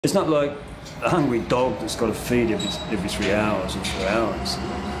It's not like a hungry dog that's got to feed every 3 hours or 4 hours.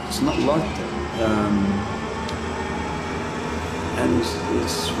 It's not like that. And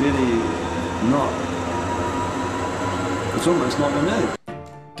it's really not. It's almost not a new.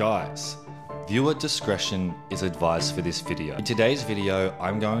 Guys, viewer discretion is advised for this video. In today's video,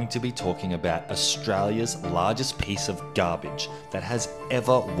 I'm going to be talking about Australia's largest piece of garbage that has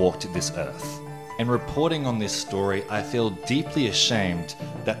ever walked this earth. And reporting on this story, I feel deeply ashamed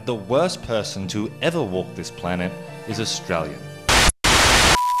that the worst person to ever walk this planet is Australian.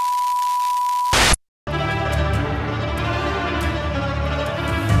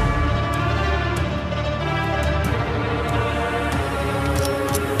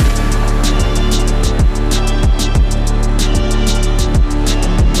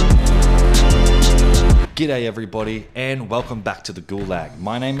 G'day everybody and welcome back to the Gulag.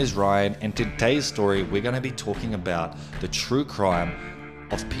 My name is Ryan and today's story we're going to be talking about the true crime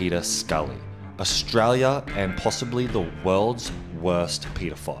of Peter Scully, Australia and possibly the world's worst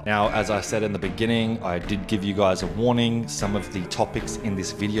paedophile. Now, as I said in the beginning, I did give you guys a warning. Some of the topics in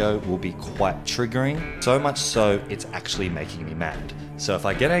this video will be quite triggering, so much so it's actually making me mad. So if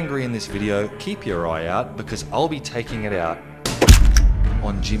I get angry in this video, keep your eye out because I'll be taking it out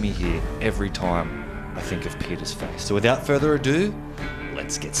on Jimmy here every time I think of Peter's face. So without further ado,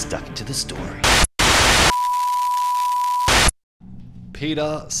 let's get stuck into the story.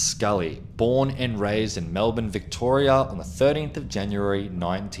 Peter Scully, born and raised in Melbourne, Victoria on the 13th of January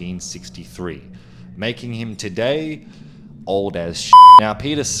 1963, making him today old as shit. Now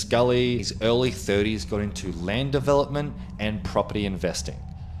Peter Scully, his early 30s, got into land development and property investing,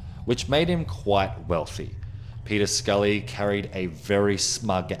 which made him quite wealthy. Peter Scully carried a very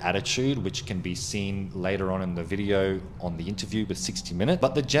smug attitude, which can be seen later on in the video on the interview with 60 Minutes.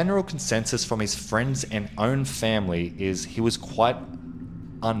 But the general consensus from his friends and own family is he was quite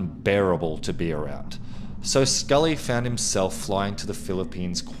unbearable to be around. So Scully found himself flying to the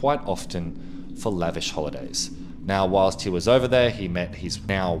Philippines quite often for lavish holidays. Now, whilst he was over there, he met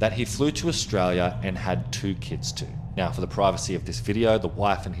that he flew to Australia and had 2 kids too. Now, for the privacy of this video, the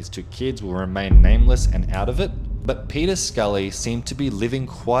wife and his 2 kids will remain nameless and out of it. But Peter Scully seemed to be living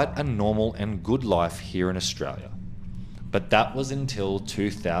quite a normal and good life here in Australia. But that was until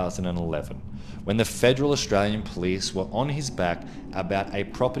 2011, when the Federal Australian Police were on his back about a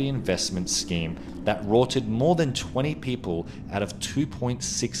property investment scheme that rorted more than 20 people out of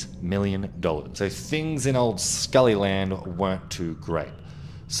 $2.6 million. So things in old Scully land weren't too great.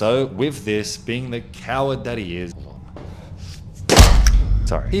 So with this, being the coward that he is,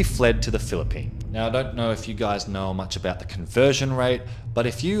 he fled to the Philippines. Now, I don't know if you guys know much about the conversion rate, but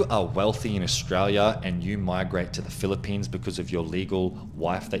if you are wealthy in Australia and you migrate to the Philippines because of your legal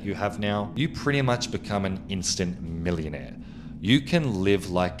wife that you have now, you pretty much become an instant millionaire. You can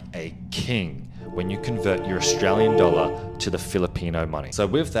live like a king when you convert your Australian dollar to the Filipino money. So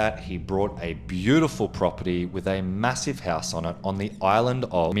with that, he brought a beautiful property with a massive house on it on the island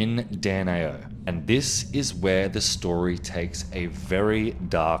of Mindanao. And this is where the story takes a very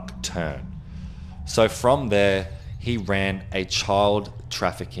dark turn. So from there, he ran a child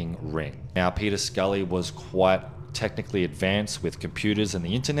trafficking ring. Now, Peter Scully was quite technically advanced with computers and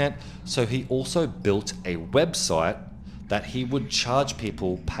the internet, so he also built a website that he would charge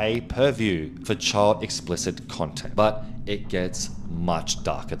people pay per view for child explicit content. But it gets much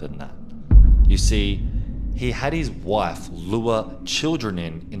darker than that. You see, he had his wife lure children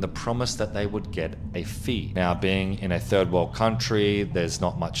in the promise that they would get a fee. Now, being in a third world country, there's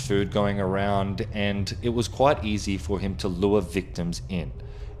not much food going around, and it was quite easy for him to lure victims in.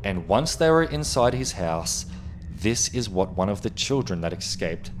 And once they were inside his house, this is what one of the children that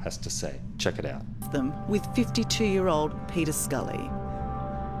escaped has to say. Check it out. Them with 52-year-old Peter Scully.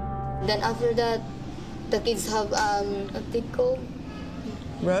 Then after that, the kids have what they call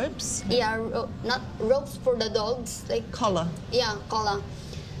Ropes? Yeah, not ropes for the dogs, like Collar. Yeah, collar.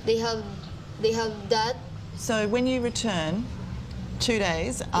 They have that. So when you return 2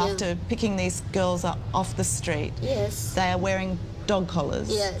 days after picking these girls up off the street, Yes. they are wearing dog collars.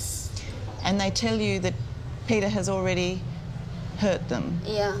 Yes. And they tell you that Peter has already hurt them.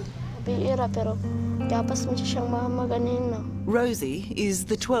 Yeah. Rosie is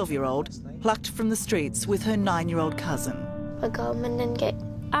the 12-year-old plucked from the streets with her 9-year-old cousin.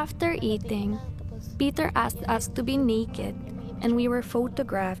 After eating, Peter asked us to be naked and we were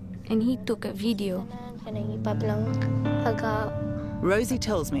photographed and he took a video. Rosie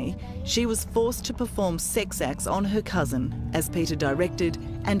tells me she was forced to perform sex acts on her cousin as Peter directed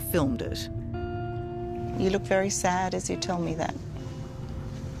and filmed it. You look very sad as you tell me that.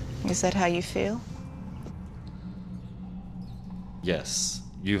 Is that how you feel? Yes,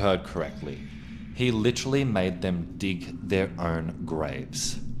 you heard correctly. He literally made them dig their own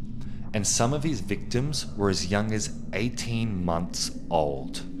graves. And some of his victims were as young as 18 months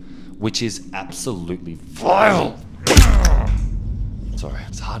old, which is absolutely vile. Sorry,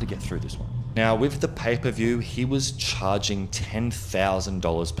 it's hard to get through this one. Now, with the pay-per-view, he was charging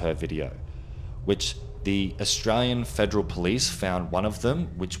 $10,000 per video, which the Australian Federal Police found one of them,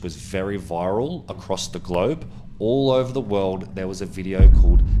 which was very viral across the globe. All over the world, there was a video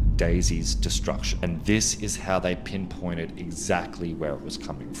called Daisy's Destruction. And this is how they pinpointed exactly where it was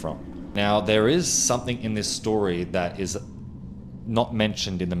coming from. Now, there is something in this story that is not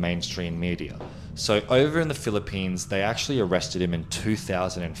mentioned in the mainstream media. So over in the Philippines, they actually arrested him in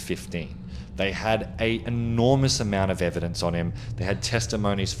 2015. They had an enormous amount of evidence on him. They had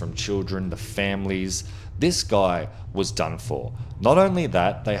testimonies from children, the families. This guy was done for. Not only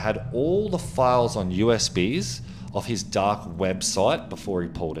that, they had all the files on USBs of his dark website before he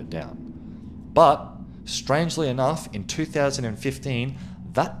pulled it down. But strangely enough, in 2015,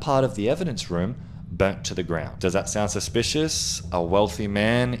 that part of the evidence room burnt to the ground. Does that sound suspicious? A wealthy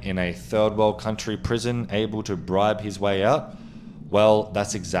man in a third world country prison able to bribe his way out? Well,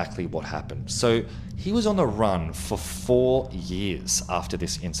 that's exactly what happened. So he was on the run for 4 years after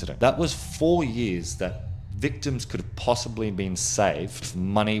this incident. That was 4 years that victims could have possibly been saved if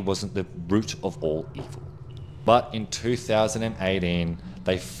money wasn't the root of all evil. But in 2018,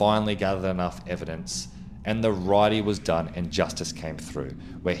 they finally gathered enough evidence and the righty was done and justice came through,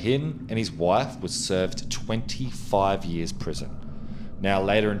 where him and his wife was served 25 years prison. Now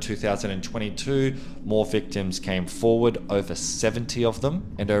later in 2022, more victims came forward, over 70 of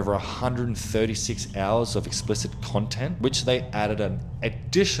them, and over 136 hours of explicit content, which they added an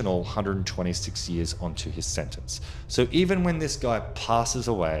additional 126 years onto his sentence. So even when this guy passes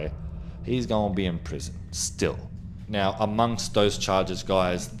away, he's gonna be in prison still. Now amongst those charges,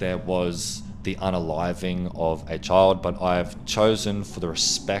 guys, there was the unaliving of a child, but I've chosen for the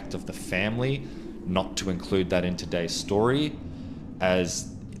respect of the family not to include that in today's story,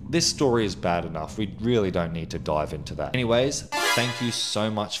 as this story is bad enough. We really don't need to dive into that. Anyways, thank you so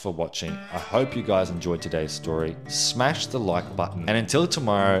much for watching. I hope you guys enjoyed today's story. Smash the like button, and until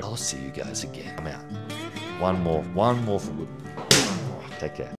tomorrow, I'll see you guys again. I'm out. One more for good. Take care.